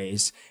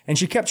anyways. And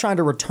she kept trying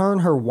to return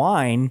her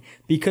wine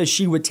because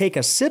she would take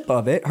a sip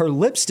of it. Her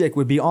lipstick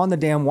would be on the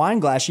damn wine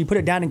glass. She put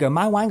it down and go,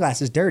 my wine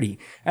glass is dirty.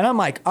 And I'm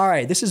like, all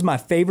right, this is my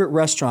favorite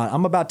restaurant.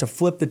 I'm about to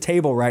flip the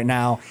table right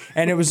now.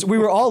 And we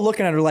were all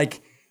looking at her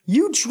like,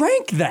 you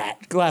drank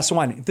that glass of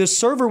wine. The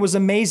server was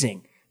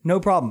amazing. No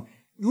problem.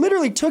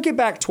 Literally took it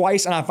back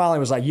twice, and I finally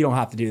was like, you don't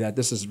have to do that.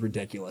 This is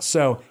ridiculous.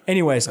 So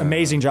anyways,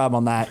 amazing job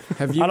on that.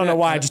 I don't know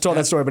why I just told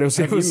that story, but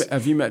it was.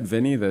 Have you met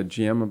Vinny, the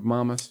GM of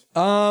Mama's?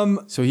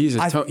 So he's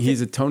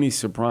a Tony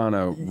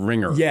Soprano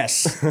ringer.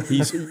 Yes.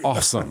 He's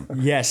awesome.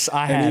 Yes,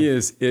 I have. And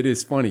it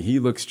is funny. He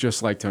looks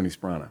just like Tony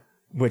Soprano.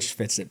 Which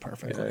fits it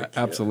perfectly. Yeah,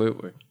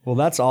 absolutely. Well,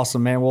 that's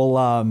awesome, man.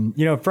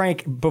 Well,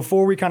 Frank,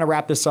 before we kind of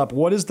wrap this up,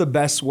 what is the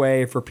best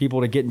way for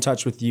people to get in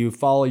touch with you,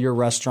 follow your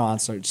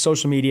restaurants, or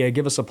social media?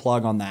 Give us a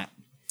plug on that.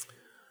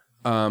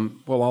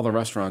 Well, all the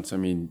restaurants,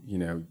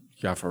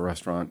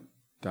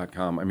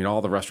 JaffaRestaurant.com.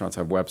 All the restaurants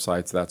have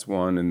websites. That's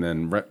one. And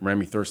then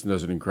Remy Thurston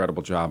does an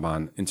incredible job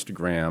on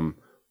Instagram,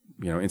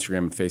 Instagram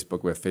and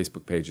Facebook. We have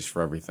Facebook pages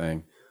for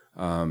everything.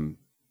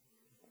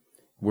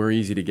 We're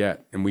easy to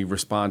get, and we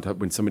respond to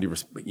when somebody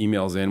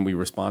emails in. We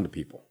respond to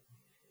people.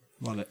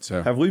 Love it.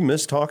 So, have we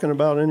missed talking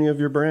about any of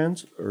your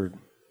brands, or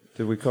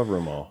did we cover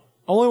them all?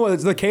 Only one.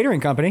 It's the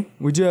catering company.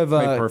 We do have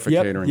Perfect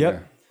Catering. Yep.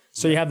 Yeah.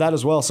 So you have that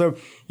as well. So,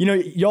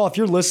 y'all, if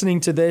you're listening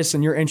to this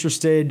and you're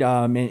interested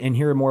in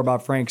hearing more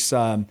about Frank's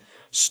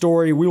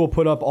story, we will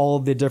put up all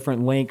of the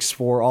different links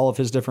for all of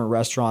his different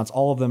restaurants.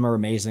 All of them are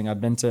amazing.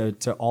 I've been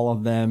to all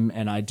of them,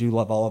 and I do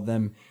love all of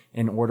them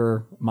in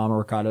order. Mama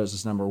Ricotta's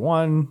is number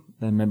one,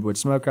 then Midwood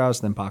Smokehouse,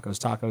 then Paco's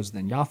Tacos,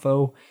 then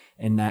Yaffo,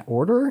 in that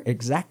order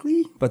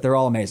exactly, but they're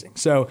all amazing.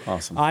 So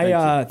awesome.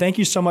 Thank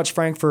you so much,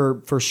 Frank,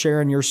 for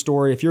sharing your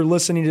story. If you're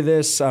listening to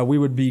this, we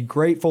would be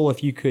grateful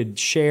if you could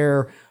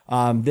share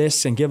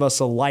this and give us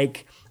a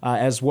like,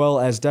 as well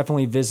as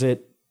definitely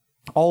visit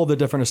all of the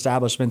different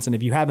establishments. And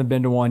if you haven't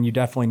been to one, you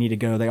definitely need to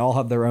go. They all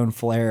have their own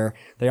flair.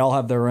 They all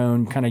have their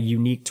own kind of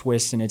unique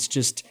twist. And it's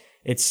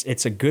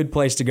It's a good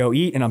place to go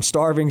eat, and I'm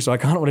starving, so I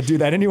kind of want to do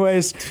that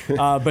anyways.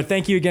 But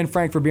thank you again,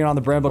 Frank, for being on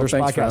the Brand Builders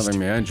Thanks podcast. for having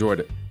me. I enjoyed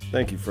it.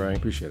 Thank you, Frank.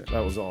 Appreciate it.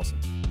 That was awesome.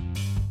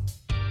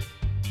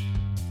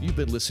 You've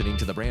been listening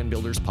to the Brand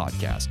Builders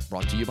Podcast,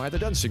 brought to you by the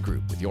Dunston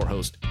Group with your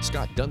host,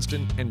 Scott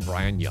Dunston and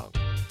Brian Young.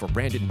 For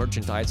branded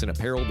merchandise and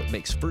apparel that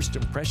makes first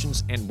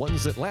impressions and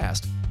ones that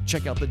last,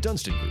 check out the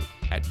Dunston Group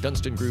at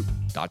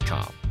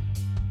dunstongroup.com.